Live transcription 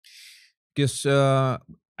because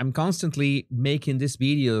I'm constantly making these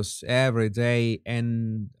videos every day,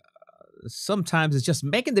 and sometimes it's just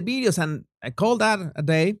making the videos, and I call that a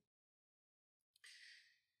day.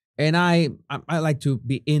 And I like to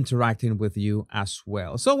be interacting with you as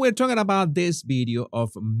well. So we're talking about this video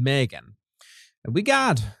of Meghan. We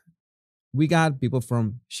got we got people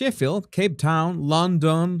from Sheffield, Cape Town,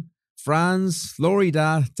 London, France,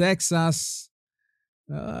 Florida, Texas.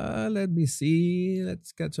 Let me see.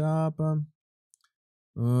 Let's catch up.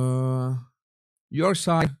 Uh,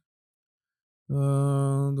 Yorkshire.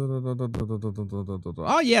 Oh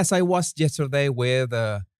yes, I was yesterday with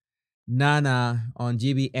Nana on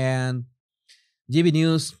GBN, GB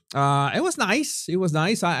News. It was nice. It was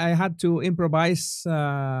nice. I had to improvise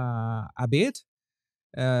a bit,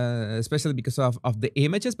 especially because of the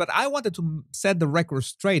images. But I wanted to set the record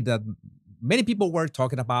straight that many people were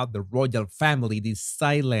talking about the royal family, the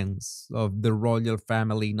silence of the royal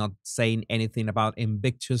family, not saying anything about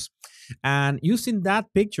Invictus, and using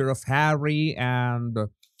that picture of Harry and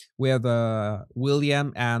with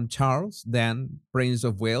William and Charles, then Prince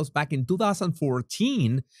of Wales, back in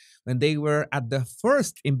 2014 when they were at the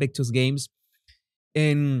first Invictus Games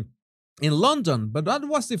in in London. But that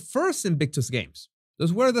was the first Invictus Games.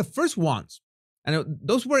 Those were the first ones, and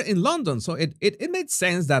those were in London. So it made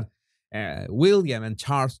sense that William and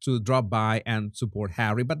Charles to drop by and support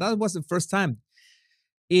Harry. But that was the first time.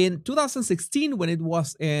 In 2016, when it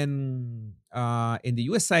was in the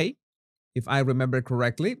USA, if I remember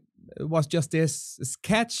correctly, it was just this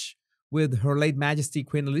sketch with Her Late Majesty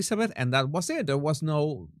Queen Elizabeth, and that was it. There was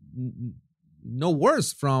no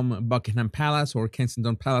words from Buckingham Palace or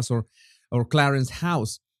Kensington Palace or Clarence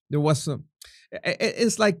House. There was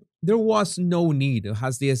it's like there was no need. It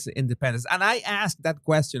has this independence, and I asked that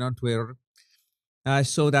question on Twitter.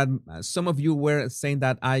 So that some of you were saying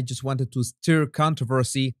that I just wanted to stir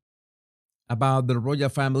controversy about the royal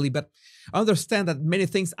family, but I understand that many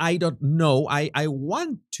things I don't know. I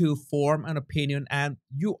want to form an opinion, and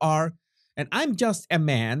you are, and I'm just a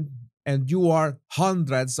man, and you are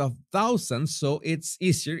hundreds of thousands. So it's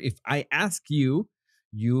easier if I ask you,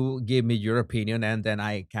 you give me your opinion, and then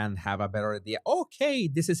I can have a better idea. Okay,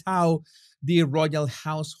 this is how the royal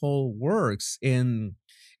household works in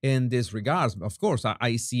this regards. Of course,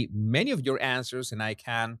 I see many of your answers, and I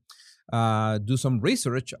can do some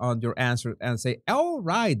research on your answer and say, "Oh,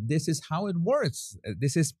 right, this is how it works.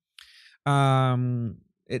 This is the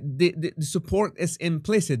support is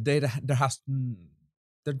implicit. There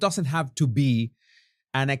doesn't have to be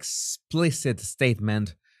an explicit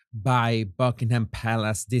statement by Buckingham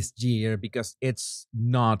Palace this year because it's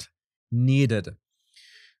not needed."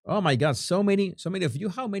 Oh my God, so many of you.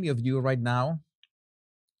 How many of you right now?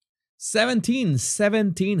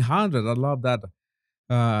 1700. I love that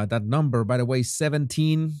number, by the way,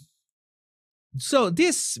 17. So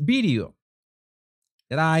this video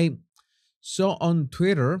that I saw on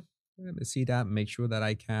Twitter, let me see that, make sure that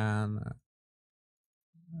I can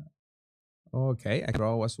okay, I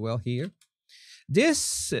draw as well here.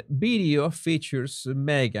 This video features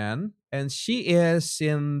Meghan, and she is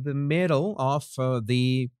in the middle of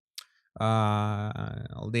the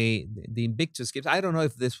Invictus Games. I don't know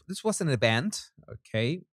if this was an event.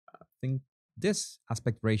 Okay, I think this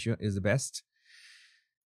aspect ratio is the best.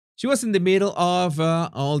 She was in the middle of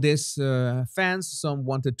all these fans. Some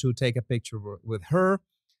wanted to take a picture with her.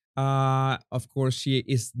 Of course, she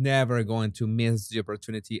is never going to miss the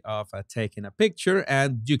opportunity of taking a picture,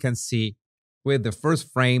 and you can see with the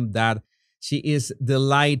first frame that she is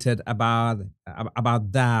delighted about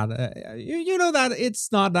that. You know that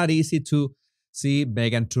it's not that easy to see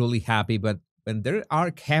Meghan truly happy, but when there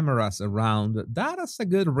are cameras around, that is a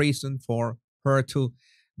good reason for her to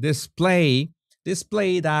display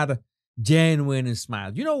that genuine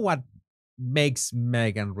smile. You know what makes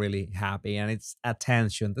Meghan really happy, and it's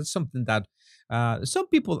attention. That's something that some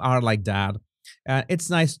people are like that.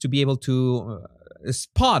 It's nice to be able to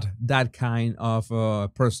spot that kind of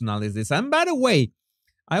personalities. And by the way,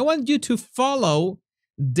 I want you to follow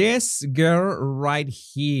this girl right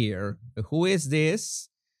here. Who is this?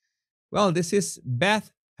 Well, this is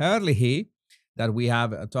Beth Hurley, that we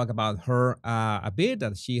have talked about her a bit,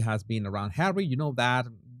 that she has been around Harry. You know that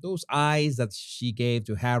those eyes that she gave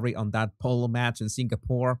to Harry on that polo match in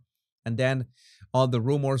Singapore, and then all the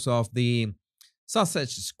rumors of the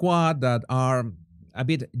Sausage Squad that are a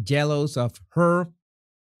bit jealous of her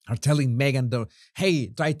are telling Meghan, hey,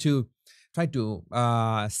 try to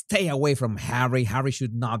stay away from Harry. Harry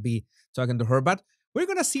should not be talking to her. But we're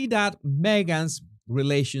gonna see that Meghan's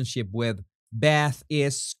relationship with Beth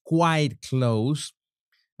is quite close,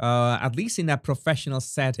 at least in a professional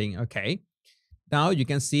setting. Okay, Now you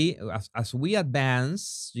can see as we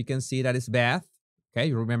advance, you can see that it's Beth. Okay,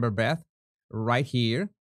 you remember Beth right here.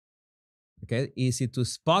 Okay, easy to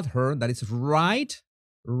spot her. That is right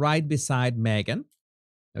beside Meghan.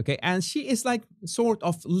 Okay, and she is like sort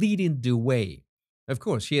of leading the way. Of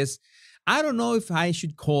course, she is. I don't know if I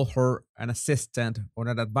should call her an assistant or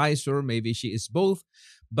an advisor. Maybe she is both.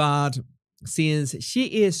 But since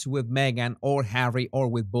she is with Meghan or Harry or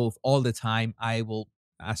with both all the time, I will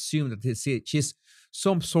assume that she's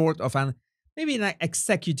some sort of an maybe an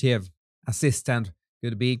executive assistant.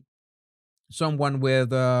 Could be someone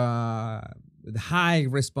with high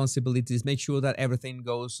responsibilities, make sure that everything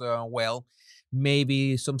goes well.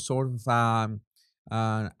 Maybe some sort of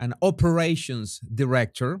an operations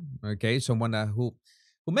director, okay, someone who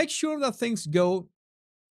makes sure that things go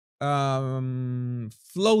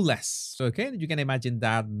flawless. Okay, you can imagine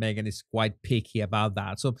that Meghan is quite picky about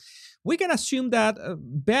that. So we can assume that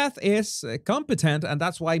Beth is competent, and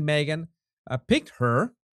that's why Meghan picked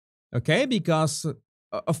her. Okay, because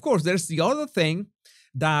of course there's the other thing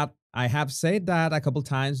that I have said that a couple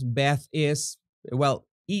times. Beth is, well,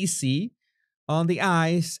 easy on the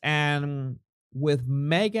eyes, and with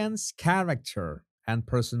Meghan's character and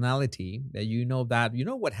personality, that you know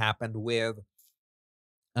what happened with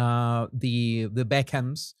the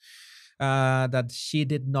Beckhams, that she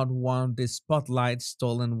did not want the spotlight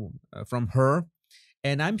stolen from her,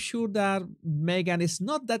 and I'm sure that Meghan is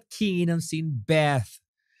not that keen on seeing Beth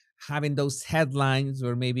having those headlines,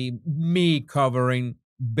 or maybe me covering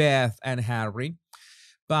Beth and Harry.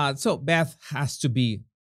 But so Beth has to be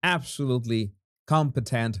absolutely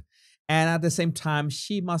competent. And at the same time,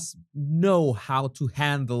 she must know how to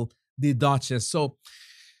handle the Duchess. So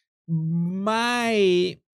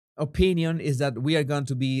my opinion is that we are going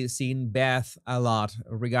to be seeing Beth a lot,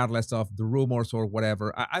 regardless of the rumors or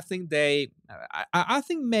whatever. I think Meghan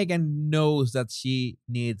knows that she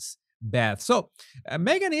needs Beth. So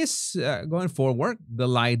Meghan is going forward,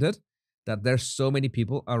 delighted that there's so many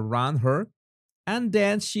people around her. And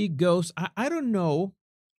then she goes, I don't know.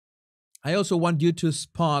 I also want you to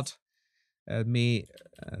spot, let me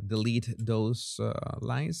delete those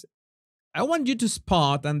lines. I want you to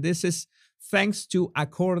spot, and this is thanks to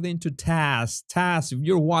according to Taz. Taz, if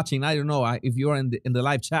you're watching, I don't know if you're in the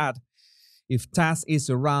live chat, if Taz is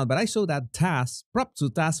around, but I saw that Taz, prop to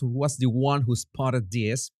Taz, was the one who spotted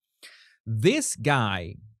this. This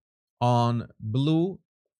guy on blue,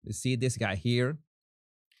 you see this guy here.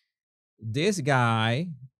 This guy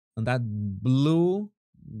on that blue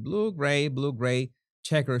gray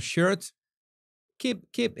checker shirt.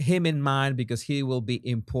 Keep him in mind because he will be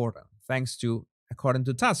important. Thanks to according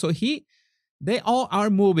to Taz. So they all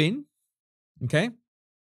are moving, okay?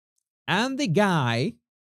 And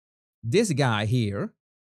this guy here,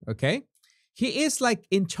 okay? He is like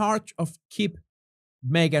in charge of keep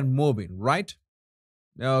Meghan moving, right?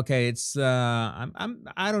 Okay, it's I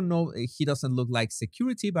don't know. He doesn't look like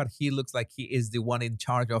security, but he looks like he is the one in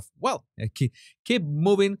charge of. Well, keep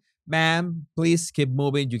moving, ma'am. Please keep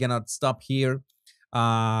moving. You cannot stop here.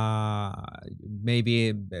 Maybe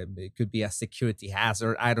it could be a security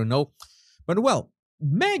hazard. I don't know, but well,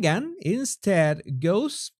 Meghan instead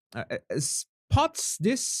goes spots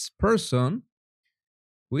this person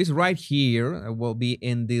who is right here. Will be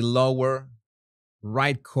in the lower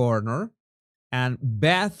right corner. And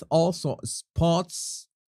Beth also spots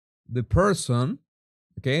the person.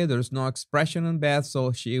 Okay, there's no expression in Beth,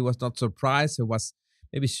 so she was not surprised. It was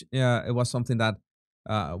maybe it was something that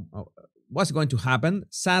was going to happen.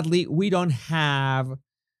 Sadly, we don't have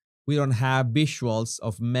visuals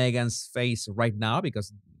of Meghan's face right now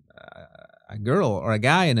because a girl or a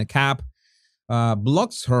guy in a cap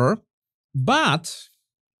blocks her. But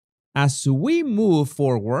as we move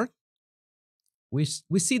forward, we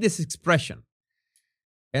see this expression.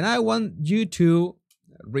 And I want you to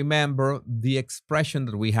remember the expression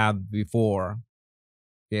that we had before,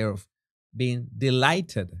 okay, of being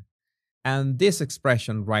delighted. And this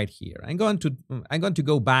expression right here. I'm going to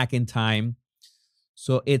go back in time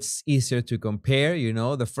so it's easier to compare. You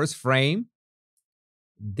know, the first frame,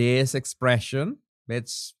 this expression,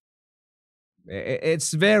 it's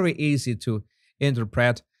very easy to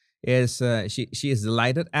interpret. Is she is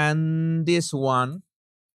delighted. And this one,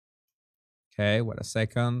 okay, wait a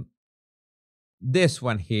second. This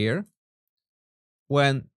one here,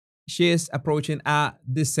 when she is approaching a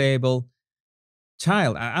disabled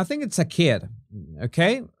child. I think it's a kid,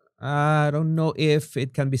 okay? I don't know if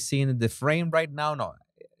it can be seen in the frame right now. No,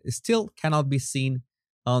 it still cannot be seen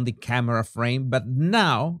on the camera frame. But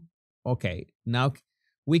now, okay, now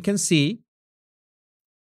we can see,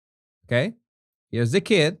 okay? Here's the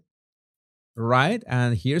kid, right?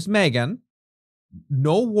 And here's Meghan.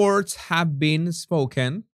 No words have been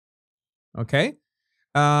spoken. Okay.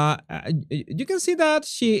 You can see that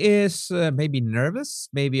she is maybe nervous,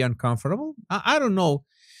 maybe uncomfortable. I don't know.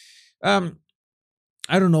 Um,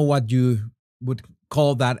 I don't know what you would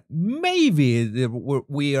call that. Maybe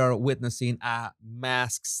we are witnessing a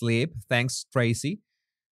mask sleep. Thanks, Tracy.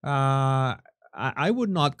 I would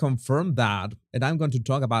not confirm that, and I'm going to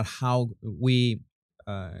talk about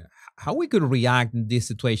uh, how we could react in these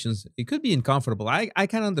situations. It could be uncomfortable. I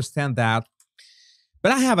can understand that,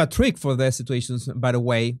 but I have a trick for these situations, by the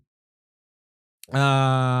way,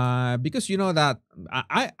 because you know that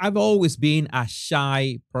I've always been a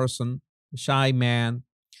shy person, shy man.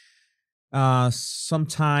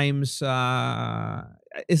 Sometimes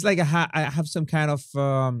it's like I have some kind of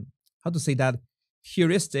how to say that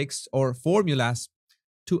heuristics or formulas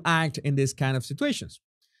to act in these kind of situations.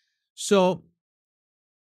 So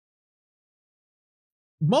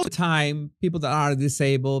most of the time, people that are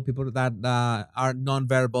disabled, people that are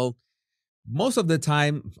nonverbal, most of the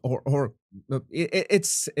time, or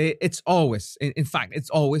it's always, in fact,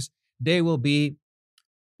 it's always they will be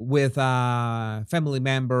with a family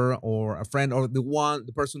member or a friend or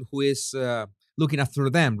the person who is looking after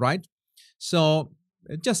them, right? So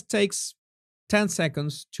it just takes 10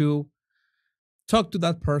 seconds to talk to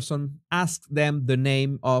that person, ask them the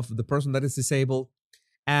name of the person that is disabled,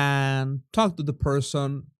 and talk to the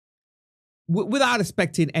person without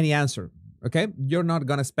expecting any answer. Okay, you're not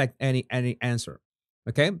gonna expect any answer.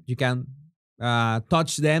 Okay, you can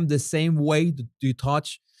touch them the same way that you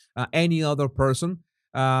touch any other person.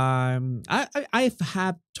 I've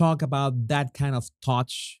had talk about that kind of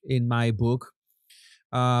touch in my book.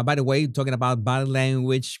 By the way, talking about body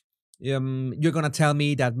language, you're gonna tell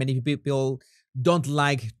me that many people don't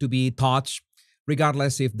like to be touched,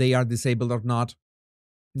 regardless if they are disabled or not.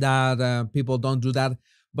 That people don't do that,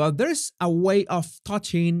 but there's a way of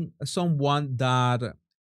touching someone that,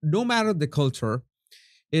 no matter the culture,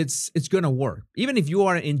 it's gonna work. Even if you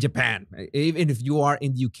are in Japan, even if you are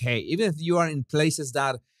in the UK, even if you are in places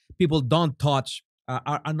that people don't touch,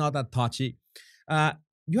 are not that touchy. Uh,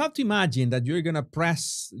 you have to imagine that you're gonna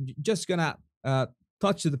just gonna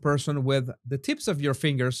touch the person with the tips of your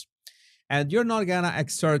fingers, and you're not gonna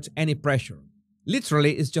exert any pressure.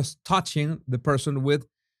 Literally, it's just touching the person with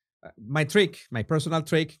my personal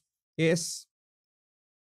trick is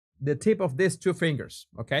the tip of these two fingers.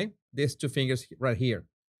 Okay, these two fingers right here.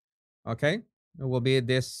 Okay, it will be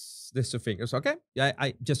these two fingers. Okay,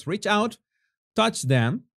 I just reach out, touch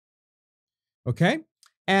them. Okay,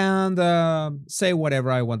 and say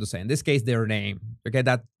whatever I want to say. In this case, their name. Okay,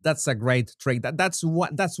 that's a great trick. That's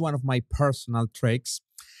one of my personal tricks.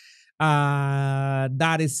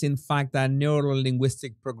 That is in fact a neuro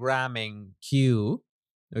linguistic programming cue.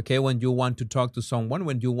 Okay, when you want to talk to someone,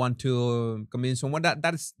 when you want to convince someone,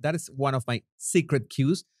 that is one of my secret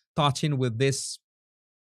cues. Touching with these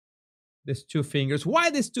two fingers. Why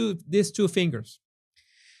these two fingers?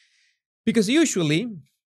 Because usually,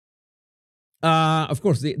 of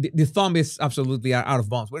course, the thumb is absolutely out of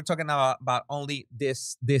bounds. We're talking about only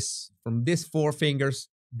this from these four fingers.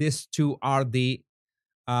 These two are the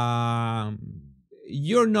um,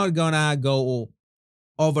 you're not gonna go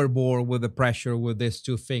overboard with the pressure with these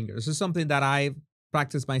two fingers. It's something that I've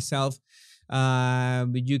practiced myself.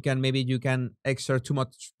 Maybe you can exert too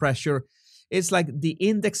much pressure. It's like the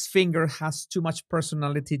index finger has too much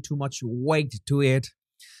personality, too much weight to it.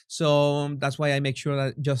 So that's why I make sure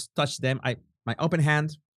that just touch them. My open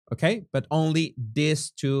hand, okay, but only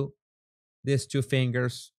these two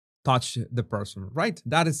fingers touch the person, right?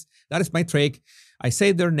 That is my trick. I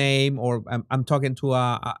say their name, or I'm talking to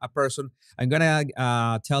a person. I'm gonna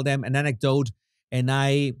tell them an anecdote, and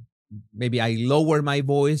I lower my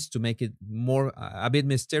voice to make it more a bit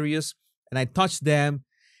mysterious, and I touch them,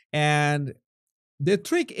 and the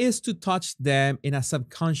trick is to touch them in a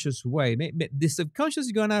subconscious way. The subconscious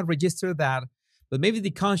is gonna register that, but maybe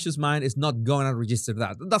the conscious mind is not gonna register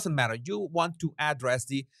that. It doesn't matter. You want to address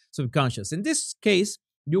the subconscious. In this case,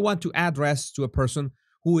 you want to address to a person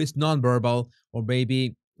who is nonverbal, or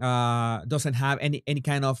maybe doesn't have any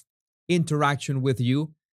kind of interaction with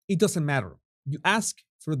you. It doesn't matter. You ask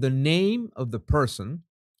for the name of the person,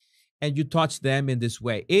 and you touch them in this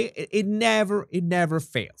way. It never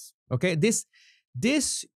fails. Okay, this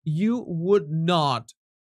you would not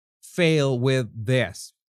fail with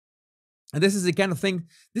this. And this is the kind of thing.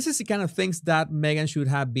 This is the kind of things that Meghan should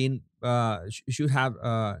have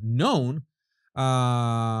known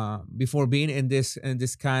before being in this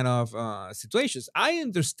kind of situations. I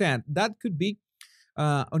understand that could be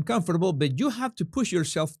uncomfortable, but you have to push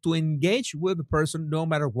yourself to engage with the person no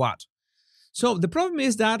matter what. So the problem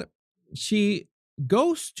is that she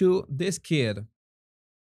goes to this kid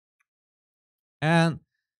and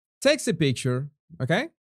takes a picture, okay?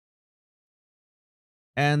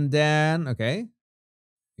 And then, okay,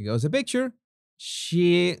 here goes a picture.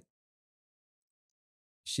 She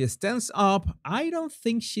she stands up. I don't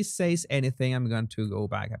think she says anything. I'm going to go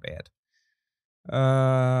back a bit.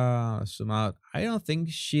 Zoom out. I don't think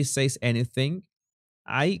she says anything.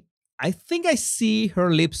 I I think I see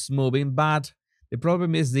her lips moving, but the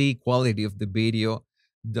problem is the quality of the video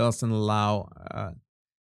doesn't allow.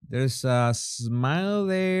 There's a smile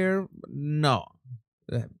there. No,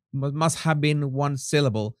 must have been one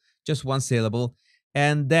syllable, just one syllable.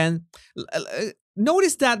 And then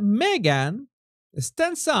notice that Meghan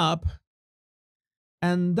stands up,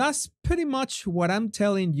 and that's pretty much what I'm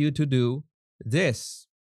telling you to do. This,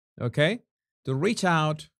 okay, to reach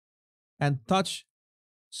out and touch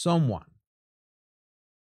someone.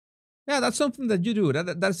 Yeah, that's something that you do.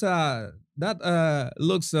 That uh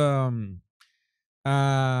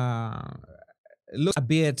looks a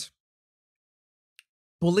bit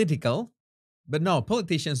political, but no,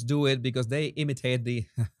 politicians do it because they imitate the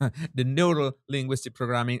the neuro linguistic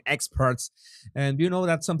programming experts, and you know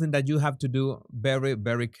that's something that you have to do very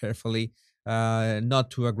very carefully,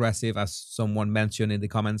 not too aggressive, as someone mentioned in the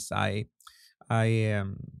comments. I I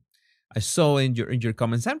saw in your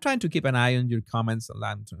comments. I'm trying to keep an eye on your comments.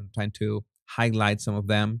 I'm trying to highlight some of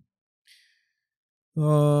them.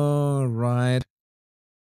 All right.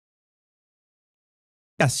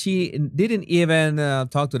 Yes, she didn't even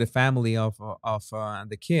talk to the family of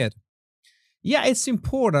the kid. Yeah, it's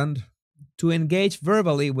important to engage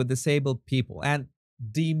verbally with disabled people, and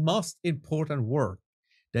the most important word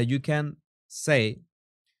that you can say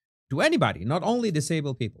to anybody, not only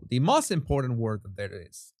disabled people, the most important word that there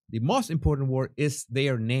is, the most important word is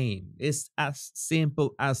their name. It's as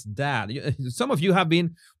simple as that. Some of you have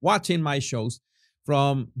been watching my shows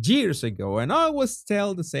from years ago, and I always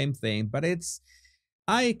tell the same thing, but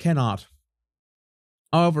I cannot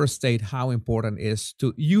overstate how important it is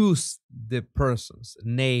to use the person's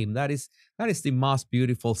name. That is the most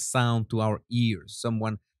beautiful sound to our ears.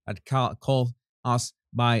 Someone that calls us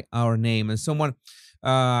by our name, and someone.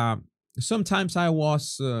 Uh, Sometimes I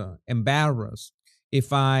was embarrassed if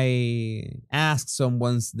I ask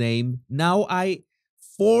someone's name. Now I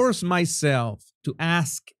force myself to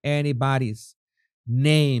ask anybody's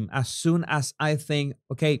name as soon as I think,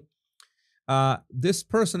 okay, this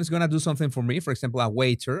person is going to do something for me. For example, a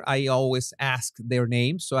waiter, I always ask their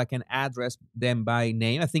name so I can address them by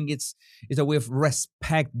name. I think it's a way of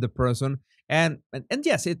respect the person, and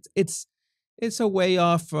yes, it's a way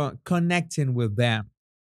of connecting with them.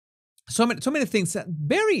 So many things,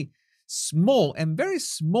 very small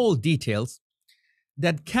details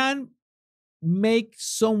that can make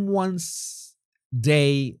someone's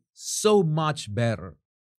day so much better.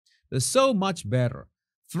 So much better.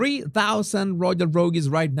 3,000 Royal Rogues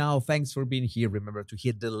right now. Thanks for being here. Remember to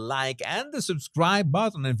hit the like and the subscribe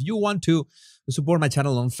button. If you want to support my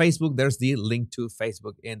channel on Facebook, there's the link to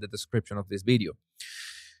Facebook in the description of this video.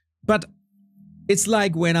 But it's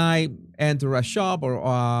like when I enter a shop or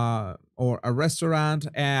a restaurant,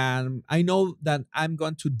 and I know that I'm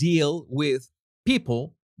going to deal with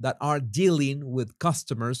people that are dealing with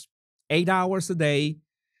customers 8 hours a day,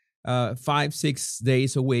 5-6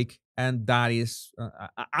 days a week, and that is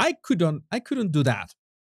I couldn't do that.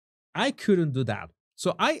 I couldn't do that.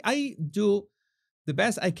 So I do the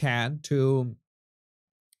best I can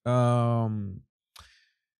um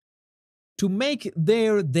to make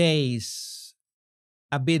their days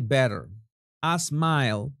a bit better. I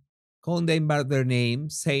smile, calling them by their name,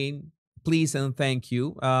 saying please and thank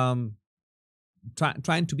you,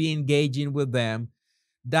 trying to be engaging with them.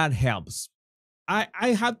 That helps.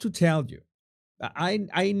 I have to tell you,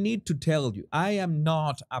 I need to tell you, I am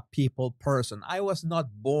not a people person. I was not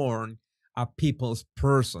born a people's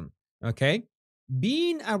person. Okay,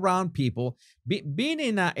 being around people, being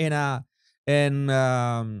in a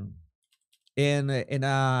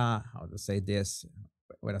how to say this?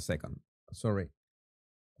 Wait a second. Sorry.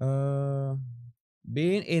 Uh,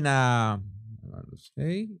 Being in a let's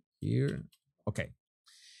say here. Okay,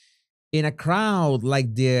 in a crowd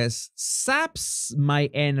like this saps my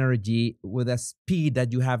energy with a speed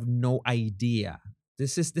that you have no idea.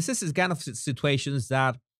 This is the kind of situations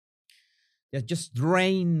that just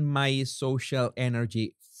drain my social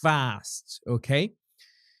energy fast. Okay,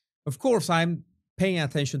 of course I'm paying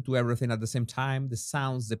attention to everything at the same time: the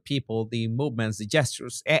sounds, the people, the movements, the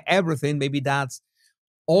gestures, everything. Maybe that's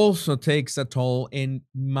also takes a toll in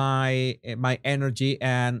my energy,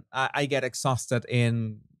 and I get exhausted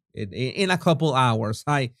in a couple hours.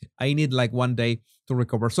 I need like one day to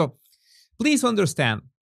recover. So Please understand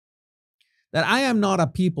that I am not a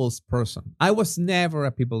people's person. I was never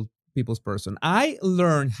a people's person. I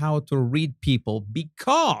learned how to read people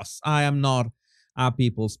because I am not a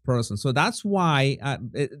people's person. So that's why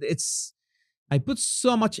it's I put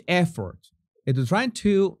so much effort into trying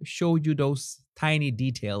to show you those tiny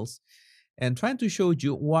details and trying to show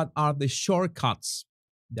you what are the shortcuts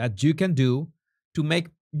that you can do to make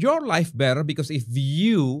your life better. Because if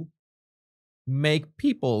you make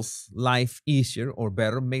people's life easier or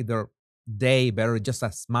better, make their day better, just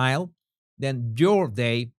a smile, then your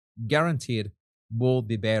day guaranteed will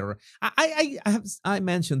be better. I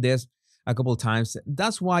mentioned this a couple of times.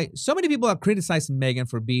 That's why so many people are criticizing Meghan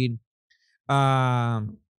for being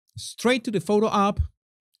straight to the photo op.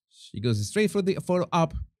 She goes straight for the photo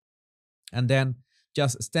op and then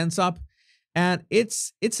just stands up. And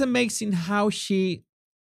it's amazing how she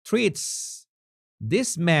treats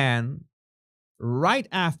this man right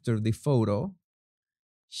after the photo.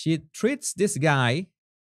 She treats this guy,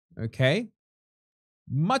 okay,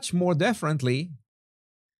 much more differently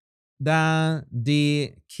than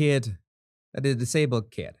the kid, the disabled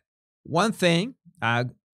kid. One thing I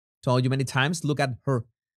told you many times, look at her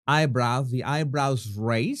eyebrows, the eyebrows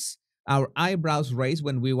raise. Our eyebrows raise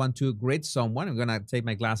when we want to greet someone. I'm gonna take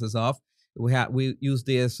my glasses off. We use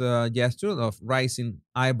this gesture of raising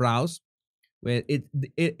eyebrows. Where it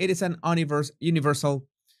is an universal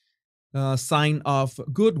sign of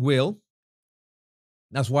goodwill.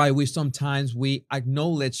 That's why we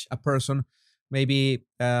acknowledge a person maybe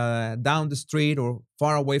down the street or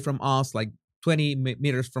far away from us, like 20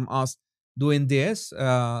 meters from us, doing this,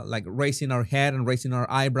 like raising our head and raising our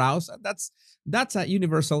eyebrows. That's a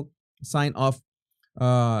universal sign of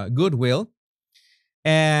goodwill.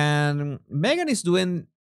 And Meghan is doing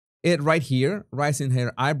it right here, raising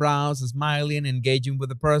her eyebrows, smiling, engaging with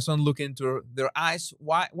the person, looking into their eyes.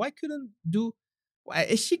 Why couldn't do?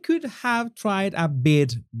 She could have tried a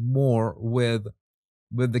bit more with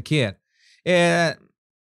the kid. Uh,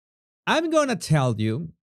 I'm gonna tell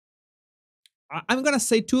you. I'm gonna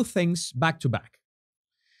say two things back to back.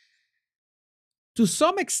 To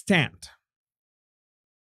some extent,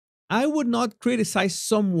 I would not criticize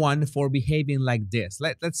someone for behaving like this.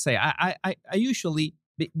 Let's say I usually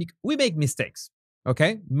we make mistakes.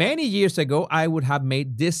 Okay, many years ago I would have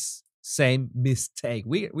made this same mistake.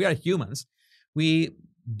 We are humans. We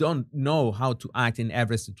don't know how to act in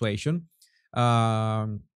every situation.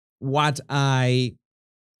 What I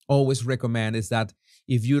always recommend is that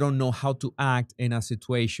if you don't know how to act in a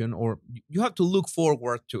situation, or you have to look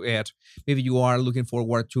forward to it, maybe you are looking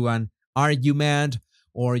forward to an argument,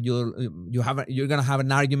 or you're gonna have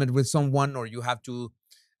an argument with someone, or you have to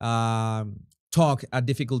talk a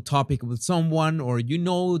difficult topic with someone, or you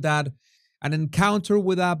know that an encounter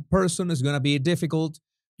with a person is gonna be difficult.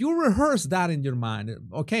 You rehearse that in your mind.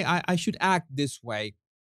 Okay, I should act this way.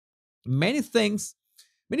 Many things,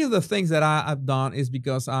 many of the things that I've done is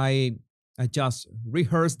because I just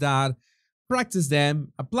rehearsed that, practice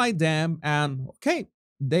them, apply them, and okay,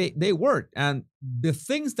 they work. And the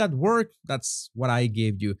things that work, that's what I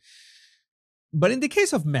gave you. But in the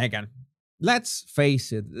case of Meghan, let's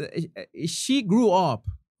face it, she grew up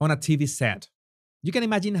on a TV set. You can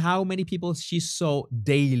imagine how many people she saw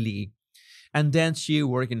daily. And then she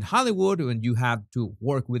worked in Hollywood, and you have to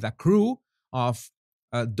work with a crew of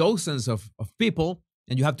dozens of people,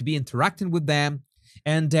 and you have to be interacting with them.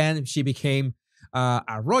 And then she became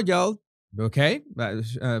a royal, okay,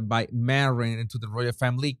 by marrying into the royal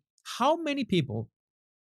family. How many people,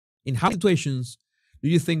 in how many situations, do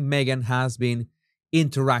you think Meghan has been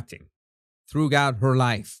interacting throughout her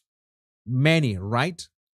life? Many, right?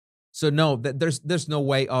 So no, there's no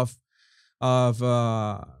way of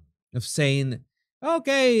uh, of saying,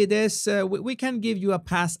 okay, this we can give you a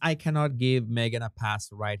pass. I cannot give Meghan a pass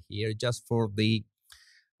right here, just for the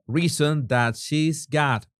reason that she's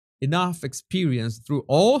got enough experience through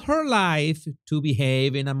all her life to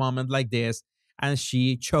behave in a moment like this, and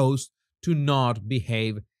she chose to not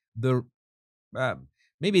behave the uh,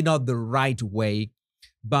 maybe not the right way,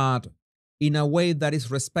 but in a way that is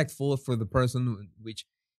respectful for the person which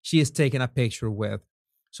she is taking a picture with.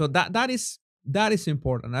 So that is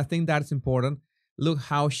important. I think that's important. Look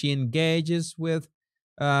how she engages with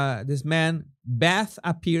this man. Beth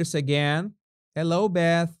appears again. Hello,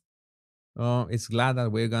 Beth. Oh, it's glad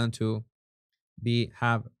that we're going to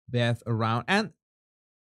have Beth around. And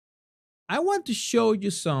I want to show you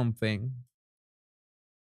something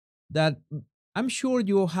that I'm sure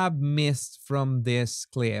you have missed from this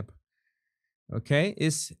clip. Okay,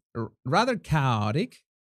 it's rather chaotic.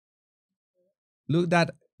 Look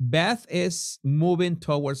that Beth is moving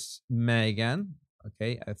towards Meghan.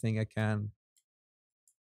 Okay, I think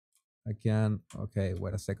okay,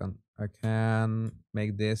 wait a second. I can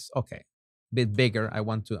make this, okay, bit bigger. I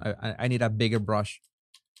want to, I need a bigger brush.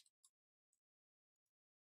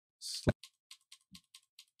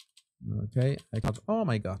 Okay, I got, oh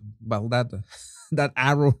my God. Well, that, that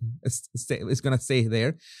arrow is gonna stay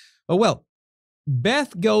there. Oh, well,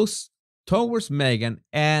 Beth goes towards Meghan,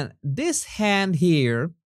 and this hand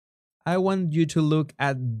here, I want you to look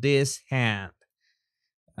at this hand.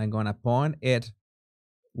 I'm gonna point it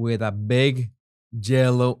with a big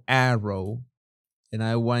yellow arrow, and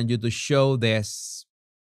I want you to show this.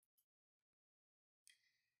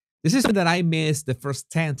 This is that I missed the first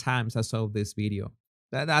 10 times I saw this video.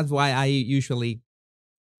 That's why I usually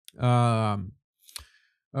um,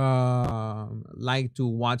 like to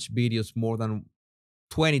watch videos more than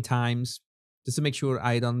 20 times just to make sure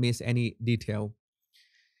I don't miss any detail.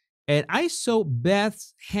 And I saw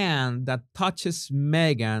Beth's hand that touches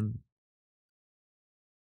Meghan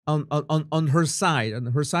on her side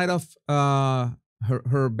of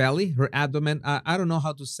her belly, her abdomen. I don't know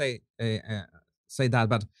how to say that,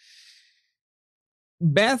 but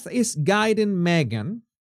Beth is guiding Meghan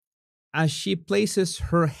as she places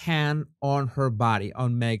her hand on her body,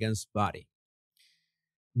 on Meghan's body.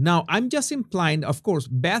 Now, I'm just implying, of course,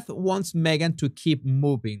 Beth wants Meghan to keep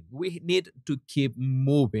moving. We need to keep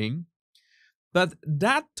moving. But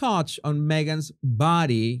that touch on Meghan's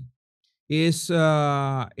body is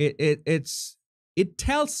it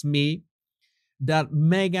tells me that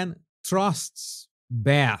Meghan trusts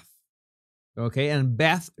Beth. Okay, and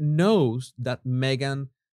Beth knows that Meghan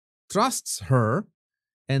trusts her,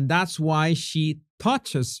 and that's why she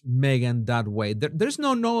touches Meghan that way. There's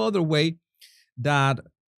no other way that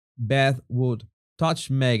Beth would touch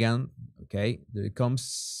Meghan. Okay, there it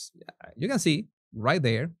comes. You can see right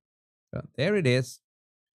there. There it is.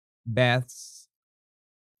 Beth's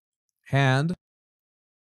hand.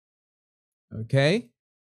 Okay,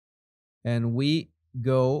 and we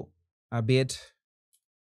go a bit.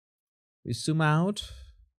 We zoom out.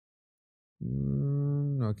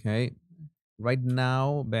 Okay, right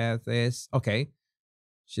now Beth is okay.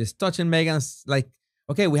 She's touching Meghan's, like,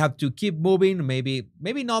 okay, we have to keep moving. Maybe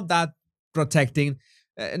not that protecting.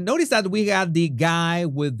 Notice that we got the guy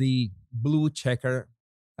with the blue checker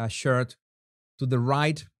shirt to the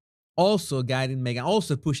right, also guiding Meghan,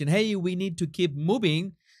 also pushing, hey, we need to keep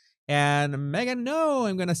moving. And Meghan, no,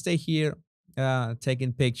 I'm gonna stay here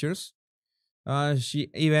taking pictures.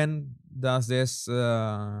 She even does this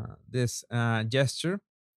gesture.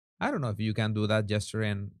 I don't know if you can do that gesture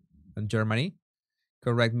in Germany.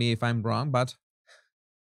 Correct me if I'm wrong, but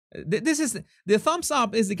this is the thumbs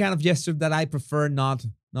up is the kind of gesture that I prefer not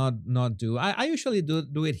do. I usually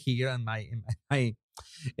do it here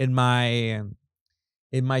in my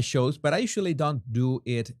shows, but I usually don't do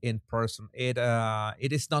it in person. It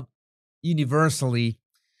is not universally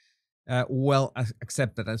well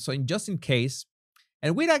accepted, and so just in case,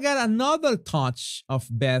 and we got another touch of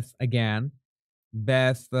Beth again.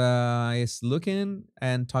 Beth is looking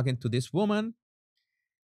and talking to this woman.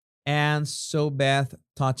 And so Beth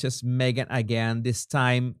touches Meghan again, this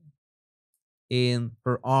time in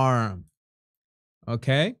her arm.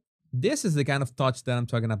 Okay? This is the kind of touch that I'm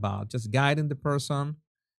talking about. Just guiding the person,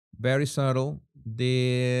 very subtle.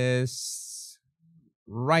 This,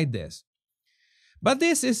 right this. But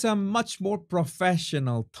this is a much more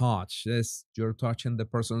professional touch. This, you're touching the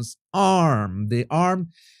person's arm. The arm,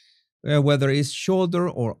 whether it's shoulder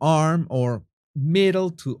or arm or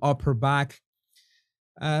middle to upper back.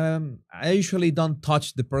 I usually don't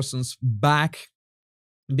touch the person's back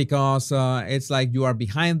because it's like you are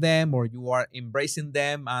behind them or you are embracing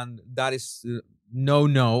them, and that is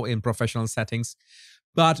no in professional settings.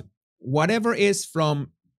 But whatever is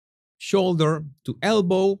from shoulder to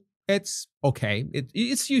elbow, it's okay.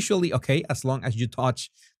 It's usually okay as long as you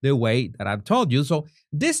touch the way that I've told you. So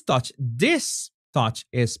this touch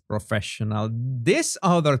is professional. This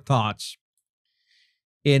other touch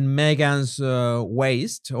in Meghan's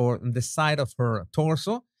waist or on the side of her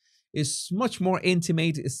torso is much more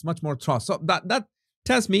intimate. It's much more trust. So that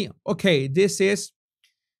tells me, okay, this is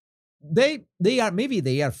they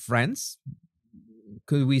are friends.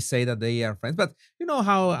 Could we say that they are friends? But you know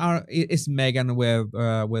how is Meghan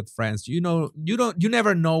with friends? You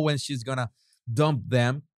never know when she's gonna dump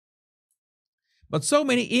them. But so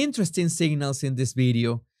many interesting signals in this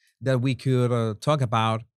video that we could talk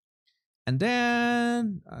about. And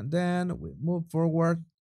then we move forward,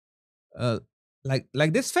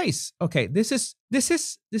 like this face. Okay, this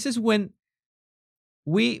is when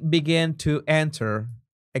we begin to enter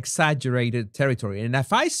exaggerated territory. And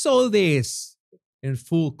if I saw this in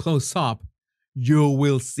full close up, you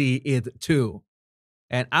will see it too.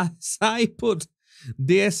 And as I put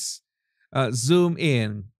this zoom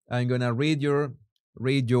in, I'm gonna read your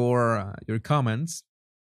comments.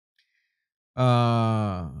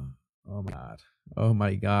 Oh my god, oh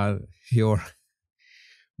my god, you're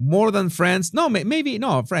more than friends. No, maybe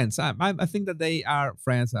no friends. I think that they are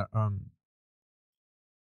friends. I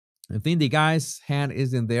think the guy's hand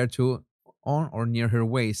is in there too, on or near her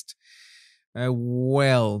waist.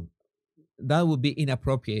 Well, that would be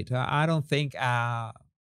inappropriate. I don't think a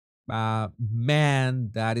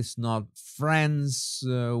man that is not friends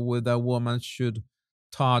with a woman should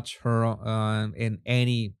touch her in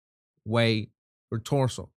any way, her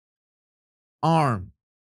torso, arm,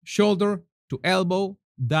 shoulder to elbow.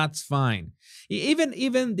 That's fine.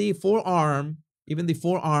 Even the forearm,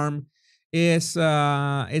 is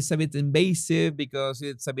a bit invasive because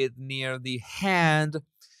it's a bit near the hand,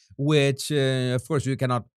 which of course you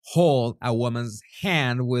cannot hold a woman's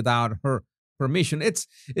hand without her permission. It's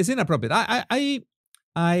inappropriate. I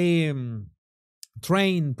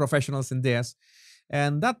train professionals in this,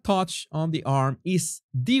 and that touch on the arm is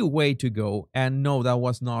the way to go. And no, that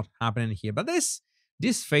was not happening here. But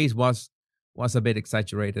this face was a bit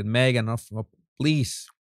exaggerated. Megan, please,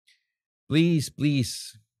 please,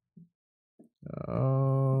 please.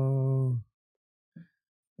 Oh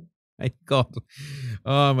my god.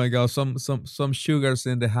 Oh my god. Some sugars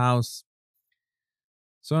in the house.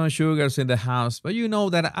 Some sugars in the house. But you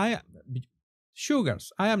know that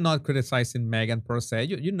sugars. I am not criticizing Megan per se.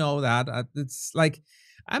 You know that. It's like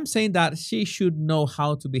I'm saying that she should know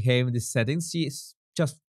how to behave in these settings. She's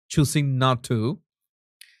just choosing not to.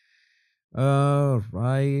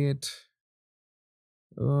 Right.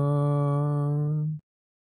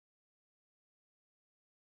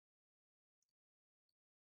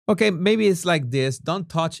 Okay, maybe it's like this. Don't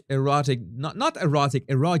touch erotic, not erotic,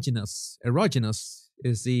 erogenous. Erogenous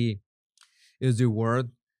is the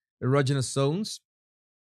word. Erogenous zones.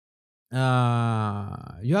 You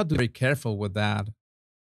have to be very careful with that,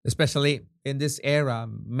 especially in this era,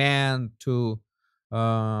 man to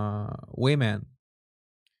women.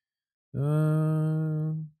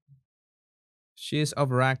 She is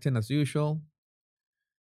overacting as usual.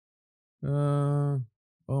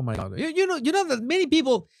 Oh my god! You know that many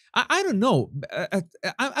people. I don't know.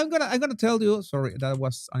 I'm gonna tell you. Sorry, that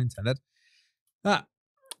was unintended. Uh,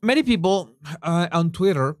 Many people on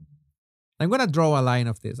Twitter. I'm gonna draw a line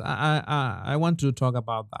of this. I want to talk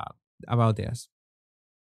about this.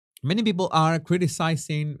 Many people are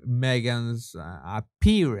criticizing Megan's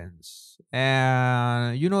appearance,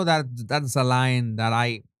 and you know that that's a line that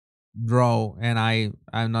I draw, and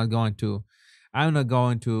I'm not going to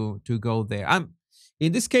go there. I'm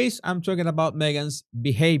In this case, I'm talking about Megan's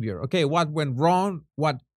behavior. Okay, what went wrong?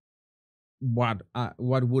 What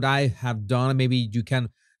would I have done? Maybe you can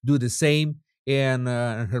do the same in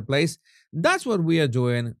her place. That's what we are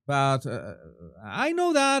doing. But I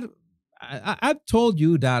know that I've told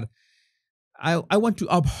you that I want to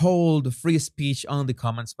uphold free speech on the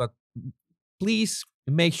comments, but please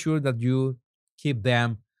make sure that you keep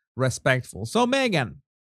them respectful. So, Megan,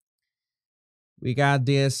 we got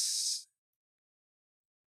this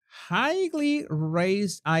highly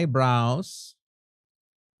raised eyebrows.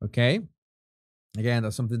 Okay. Again,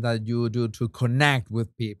 that's something that you do to connect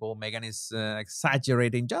with people. Megan is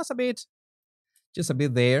exaggerating just a bit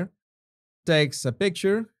there. Takes a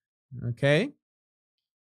picture. Okay.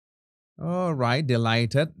 All right.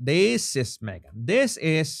 Delighted. This is Megan. This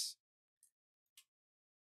is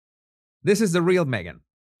the real Megan.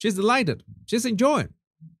 She's delighted. She's enjoying.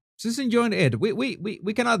 She's enjoying it.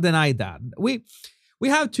 We cannot deny that. We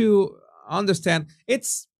have to understand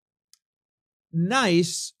it's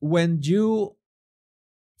nice when you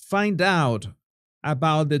find out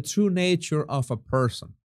about the true nature of a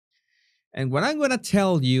person. And what I'm going to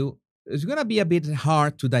tell you is going to be a bit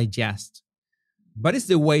hard to digest, but it's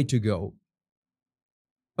the way to go.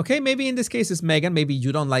 Okay, maybe in this case it's Megan. Maybe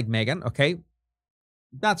you don't like Megan. Okay,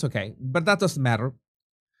 that's okay, but that doesn't matter.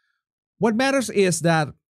 What matters is that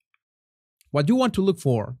what you want to look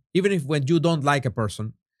for, even if when you don't like a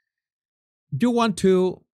person, you want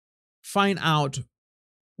to find out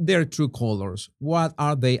their true colors. What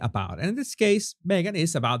are they about? And in this case, Megan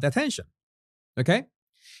is about the attention. Okay?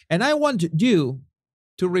 And I want you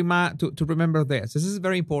to remember this. This is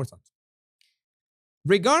very important.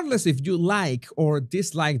 Regardless if you like or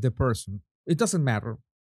dislike the person, it doesn't matter.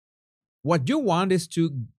 What you want is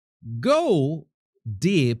to go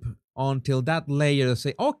deep until that layer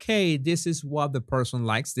say, okay, this is what the person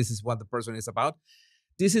likes. This is what the person is about.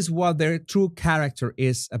 This is what their true character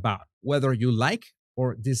is about. Whether you like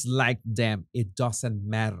or dislike them, it doesn't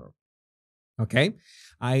matter. Okay.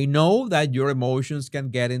 I know that your emotions can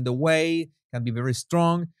get in the way, can be very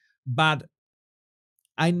strong, but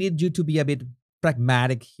I need you to be a bit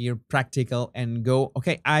pragmatic here, practical, and go,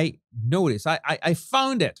 okay, I noticed, I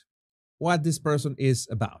found it, what this person is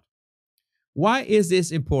about. Why is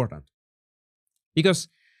this important? Because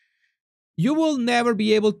you will never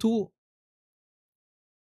be able to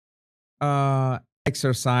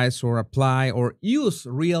exercise or apply or use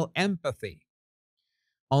real empathy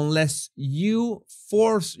unless you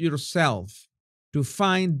force yourself to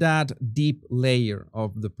find that deep layer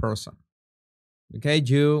of the person. Okay,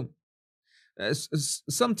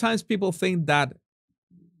 sometimes people think that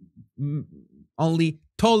only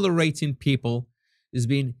tolerating people is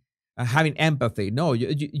being having empathy. No,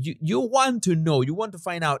 you want to know, you want to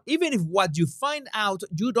find out, even if what you find out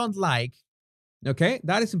you don't like. Okay,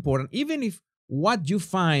 that is important. Even if what you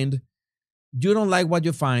find you don't like what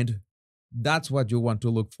you find, that's what you want to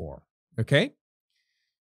look for. Okay,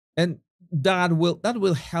 and that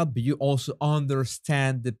will help you also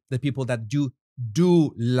understand the people that you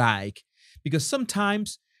do like, because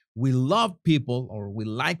sometimes we love people or we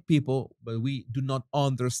like people but we do not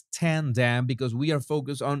understand them because we are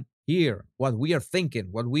focused on here what we are thinking,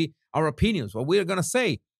 what we our opinions, what we are going to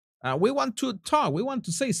say. We want to talk, we want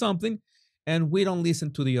to say something, and we don't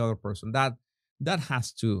listen to the other person. That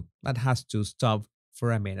has to stop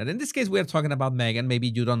for a minute. In this case we are talking about Meghan. Maybe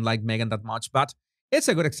you don't like Meghan that much, but it's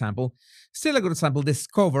a good example. Still a good example.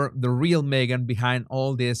 Discover the real Meghan behind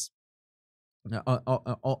all this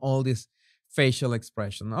facial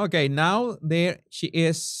expression. Okay, now there she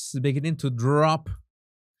is beginning to drop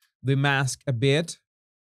the mask a bit.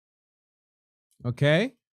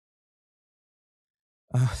 Okay.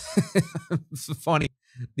 Uh, it's funny.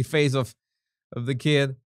 The face of the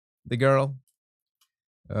kid, the girl.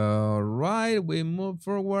 All right, we move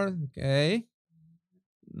forward. Okay.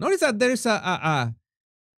 Notice that there's a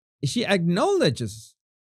she acknowledges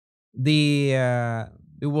the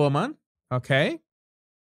woman. Okay,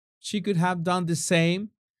 she could have done the same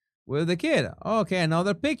with the kid. Okay,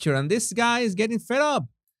 another picture, and this guy is getting fed up.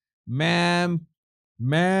 Ma'am,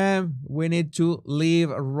 we need to leave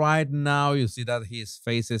right now. You see that his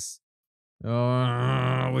face is.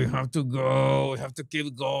 Oh, we have to go. We have to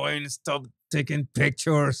keep going. Stop taking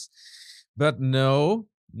pictures. But no,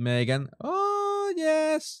 Meghan. Oh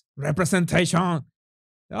yes, representation.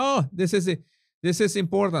 Oh, this is it. This is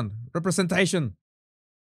important. Representation.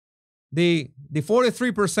 The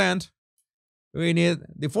 43%, we need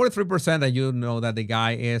the 43%, and you know that the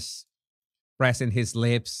guy is pressing his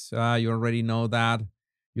lips. You already know that.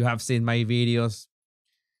 You have seen my videos.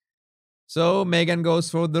 So Meghan goes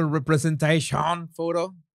for the representation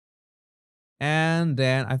photo. And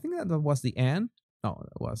then I think that was the end. No,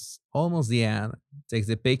 that was almost the end. Takes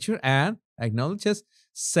the picture and acknowledges,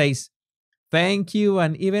 says thank you,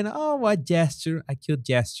 and even, oh, a gesture, a cute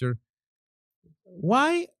gesture.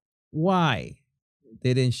 Why? Why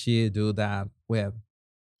didn't she do that with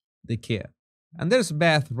the kid? And there's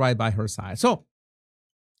Beth right by her side. So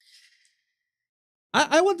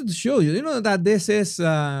I wanted to show you, that this is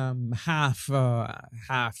half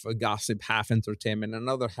a gossip, half entertainment,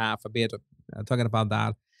 another half a bit talking about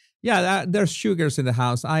that. Yeah, there's sugars in the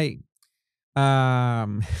house. Okay.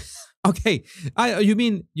 You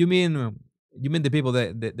mean the people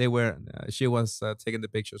that they were she was taking the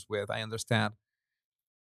pictures with. I understand.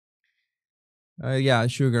 Yeah,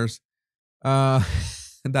 sugars. Uh,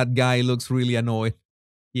 that guy looks really annoyed.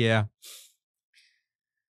 Yeah.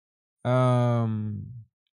 Um,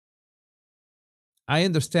 I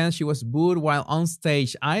understand she was booed while on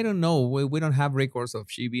stage. I don't know. We don't have records of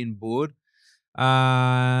she being booed.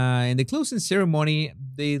 In the closing ceremony,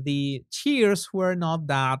 the cheers were not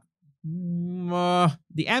that.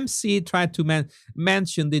 The MC tried to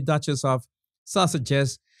mention the Duchess of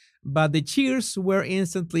Sausages, but the cheers were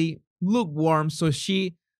instantly lukewarm. So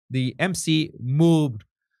the MC, moved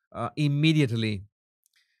immediately.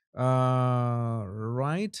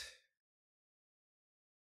 Right.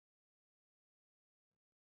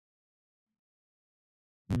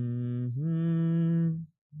 I'm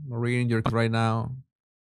reading your right now.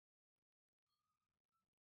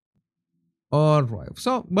 All right.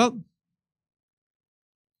 So, well,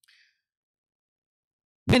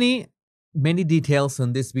 many many details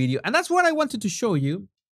on this video, and that's what I wanted to show you.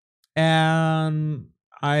 And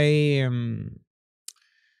I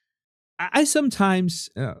sometimes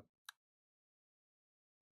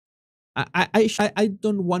I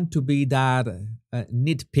don't want to be that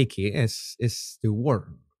nitpicky. Is the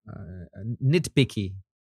word nitpicky?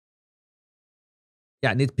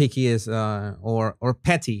 Yeah, nitpicky is or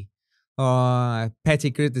petty.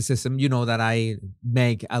 petty criticism. You know that I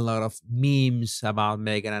make a lot of memes about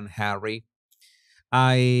Meghan and Harry.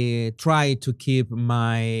 I try to keep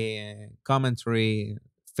my commentary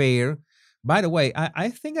fair. By the way, I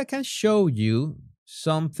think I can show you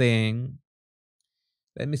something.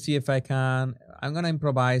 Let me see if I can. I'm going to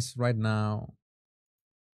improvise right now.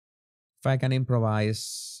 If I can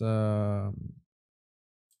improvise. I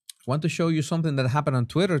want to show you something that happened on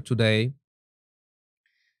Twitter today.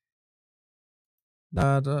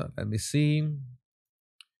 Let me see.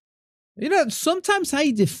 You know, sometimes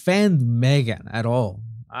I defend Meghan at all.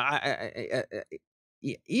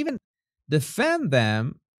 Even defend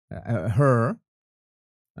them, her.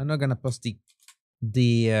 I'm not gonna post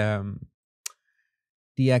the um,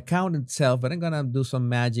 the account itself, but I'm gonna do some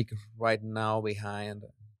magic right now behind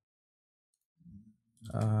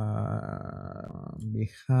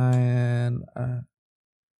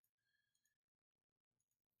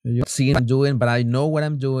you see what I'm doing, but I know what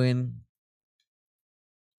I'm doing.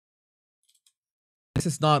 This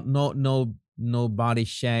is not no body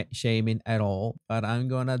shaming at all, but I'm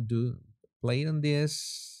gonna play on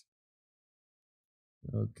this.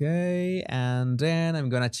 Okay, and then I'm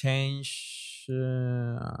gonna change.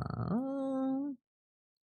 I'm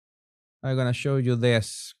gonna show you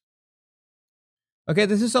this. Okay,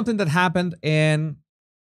 this is something that happened in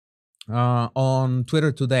on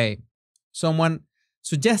Twitter today. Someone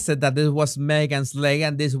suggested that this was Meghan's leg,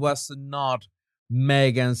 and this was not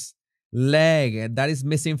Meghan's leg. That is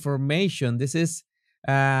misinformation. This is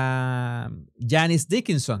Janice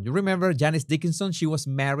Dickinson. You remember Janice Dickinson? She was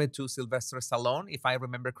married to Sylvester Stallone, if I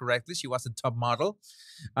remember correctly. She was a top model.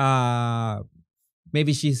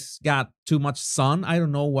 Maybe she's got too much sun. I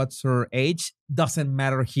don't know what's her age. Doesn't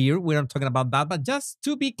matter here. We're not talking about that. But just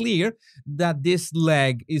to be clear that this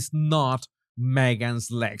leg is not Meghan's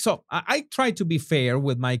leg. So I try to be fair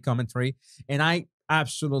with my commentary. And I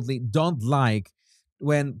absolutely don't like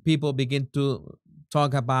when people begin to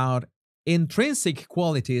talk about intrinsic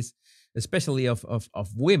qualities, especially of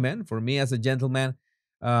women. For me as a gentleman,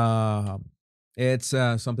 it's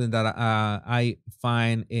something that I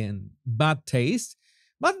find in bad taste.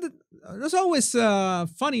 But there's always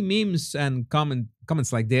funny memes and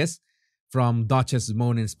comments like this from Duchess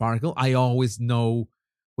Moon and Sparkle. I always know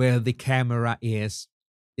where the camera is.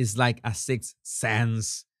 It's like a sixth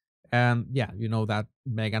sense. And yeah, you know that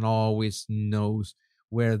Meghan always knows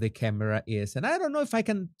where the camera is. And I don't know if I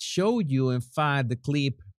can show you, in fact, the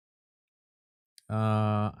clip.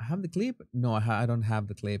 I have the clip? No, I don't have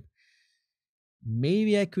the clip.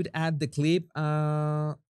 Maybe I could add the clip.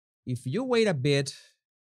 If you wait a bit,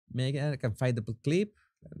 maybe I can find the clip.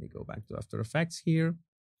 Let me go back to After Effects here.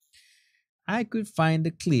 I could find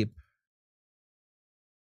the clip.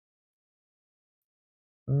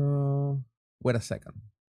 Wait a second.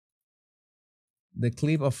 The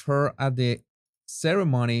clip of her at the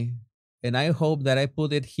ceremony, and I hope that I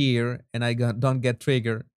put it here and I don't get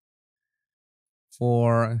triggered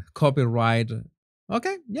for copyright.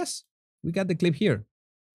 Okay, yes, we got the clip here.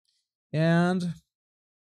 And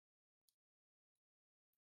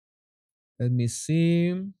let me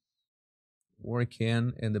see,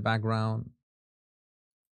 working in the background.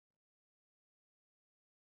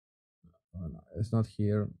 Oh, no, it's not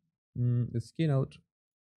here. It's keynote.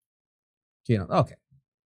 Okay,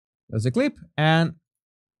 there's a clip, and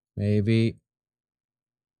maybe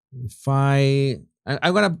if I'm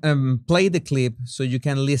gonna play the clip so you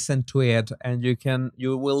can listen to it, and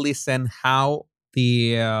you will listen how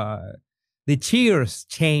the cheers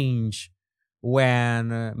change when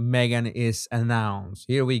Meghan is announced.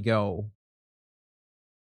 Here we go.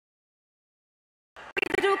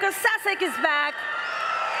 The Duke of Sussex is back.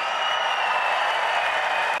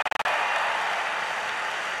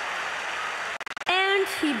 And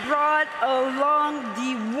he brought along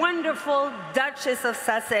the wonderful Duchess of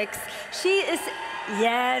Sussex. She is,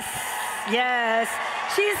 yes.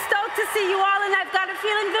 She's stoked to see you all, and I've got a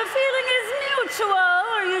feeling the feeling is mutual.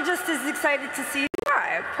 Or you're just as excited to see. All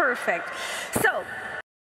right, perfect. So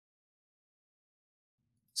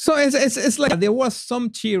it's like there was some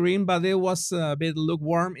cheering, but it was a bit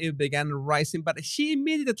lukewarm. It began rising, but she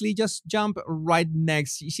immediately just jumped right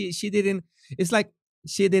next. She didn't. It's like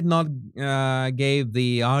she did not gave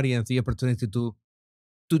the audience the opportunity to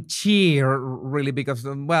cheer really, because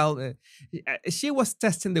she was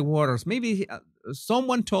testing the waters. Maybe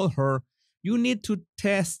someone told her, you need to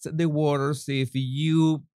test the waters if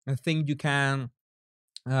you think you can.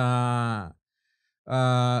 You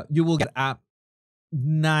will get a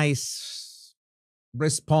nice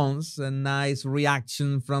response, a nice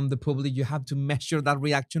reaction from the public. You have to measure that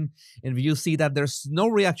reaction, and if you see that there's no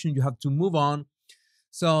reaction, you have to move on.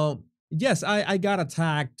 So Yes, I got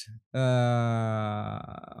attacked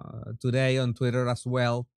today on Twitter as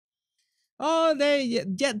well. Oh, they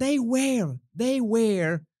were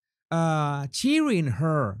cheering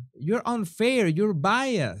her. You're unfair. You're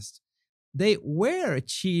biased. They were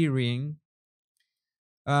cheering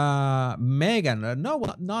Meghan. No,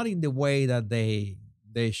 not in the way that they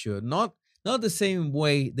should. Not the same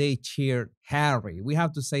way they cheered Harry. We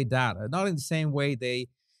have to say that. Not in the same way they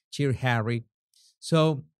cheer Harry.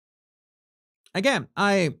 So again,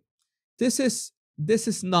 I this is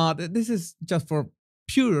just for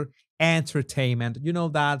pure entertainment. You know,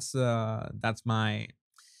 that's my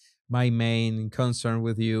main concern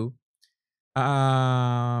with you.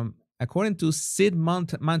 According to Sid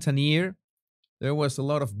Montanier, there was a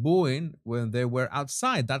lot of booing when they were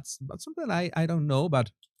outside. That's something I don't know,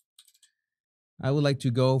 but I would like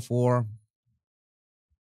to go for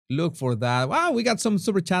look for that. Wow, we got some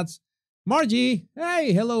super chats. Margie,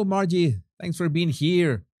 hey, hello, Margie. Thanks for being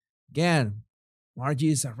here again. Margie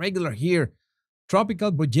is a regular here.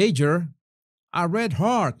 Tropical Voyager, a red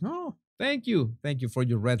heart. Oh, thank you for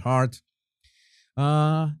your red heart.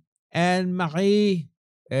 Uh, and Marie,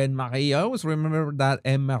 I always remember that.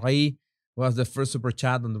 And Marie was the first super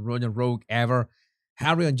chat on the Royal Rogue ever.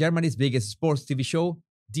 Harry on Germany's biggest sports TV show,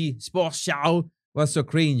 the Sports Show, was so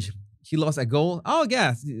cringe. He lost a goal. Oh,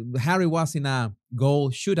 yes. Harry was in a goal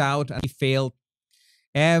shootout and he failed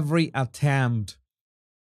every attempt.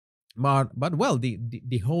 But well,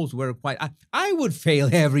 the holes were quite. I would fail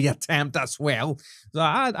every attempt as well. So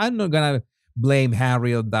I'm not going to blame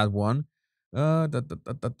Harry on that one. Oh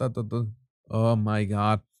my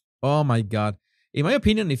God. Oh my God. In my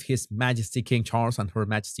opinion, if His Majesty King Charles and Her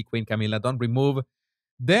Majesty Queen Camilla don't remove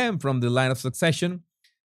them from the line of succession,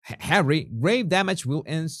 Harry, grave damage will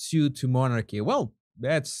ensue to monarchy. Well,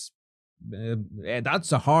 that's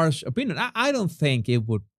a harsh opinion. I don't think it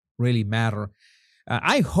would really matter.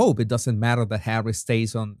 I hope it doesn't matter that Harry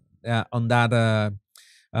stays on that.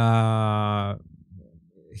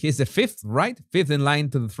 He's the fifth, right? Fifth in line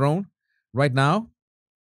to the throne right now.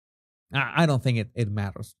 I don't think it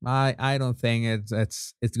matters. I don't think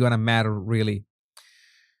it's gonna matter really.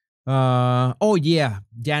 Oh yeah,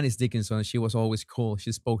 Janice Dickinson. She was always cool.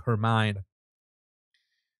 She spoke her mind.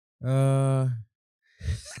 Uh,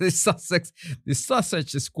 the Sussex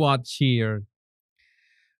squad cheered.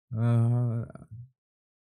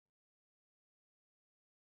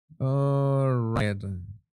 All right.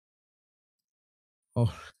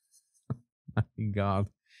 Oh my God.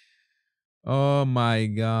 Oh my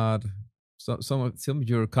God. So some of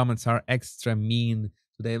your comments are extra mean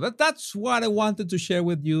today, but that's what I wanted to share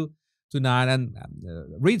with you tonight and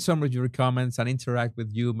read some of your comments and interact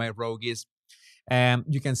with you, my rogues. And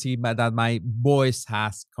you can see that my voice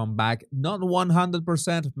has come back, not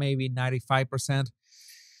 100%, maybe 95%.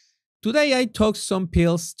 Today I took some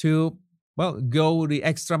pills to, well, go the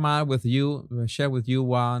extra mile with you, share with you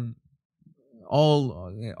one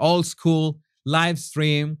all school live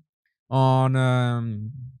stream on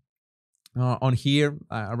here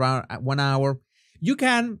around 1 hour. You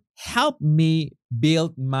can help me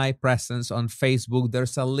build my presence on Facebook.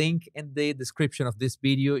 There's a link in the description of this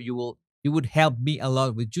video. You would help me a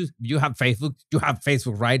lot with you have Facebook. You have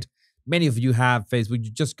Facebook, right? Many of you have Facebook.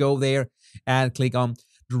 You just go there and click on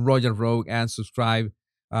the Royal Rogue and subscribe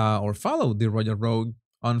or follow the Royal Rogue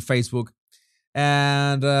on Facebook.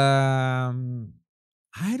 And I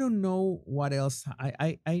don't know what else.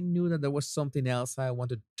 I knew that there was something else I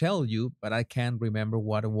wanted to tell you, but I can't remember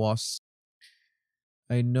what it was.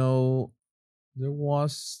 I know there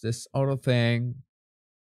was this other thing.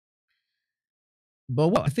 But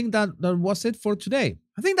well, I think that was it for today.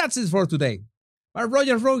 I think that's it for today. But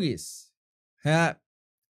Royal Rogues, has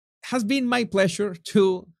been my pleasure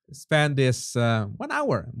to spend this 1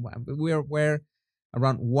 hour. We're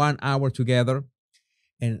around 1 hour together.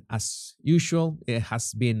 And as usual, it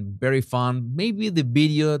has been very fun. Maybe the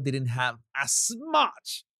video didn't have as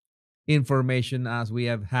much information as we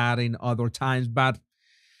have had in other times, but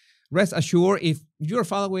rest assured, if you're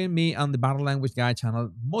following me on the Battle Language Guy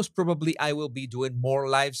channel, most probably I will be doing more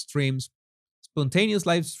live streams, spontaneous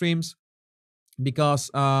live streams,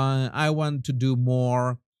 because I want to do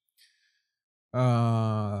more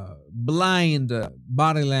blind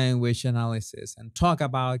body language analysis and talk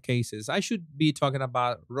about cases. I should be talking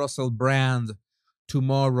about Russell Brand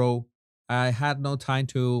tomorrow. I had no time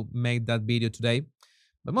to make that video today,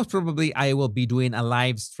 but most probably I will be doing a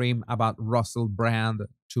live stream about Russell Brand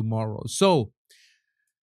tomorrow. So,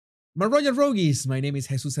 my Royal Rogues, my name is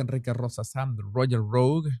Jesus Enrique Rosas. I'm the Royal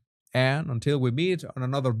Rogue. And until we meet on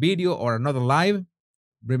another video or another live,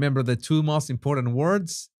 remember the two most important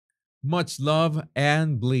words: Much love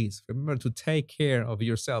and bliss. Remember to take care of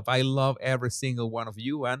yourself. I love every single one of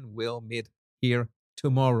you, and we'll meet here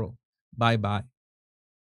tomorrow. Bye bye.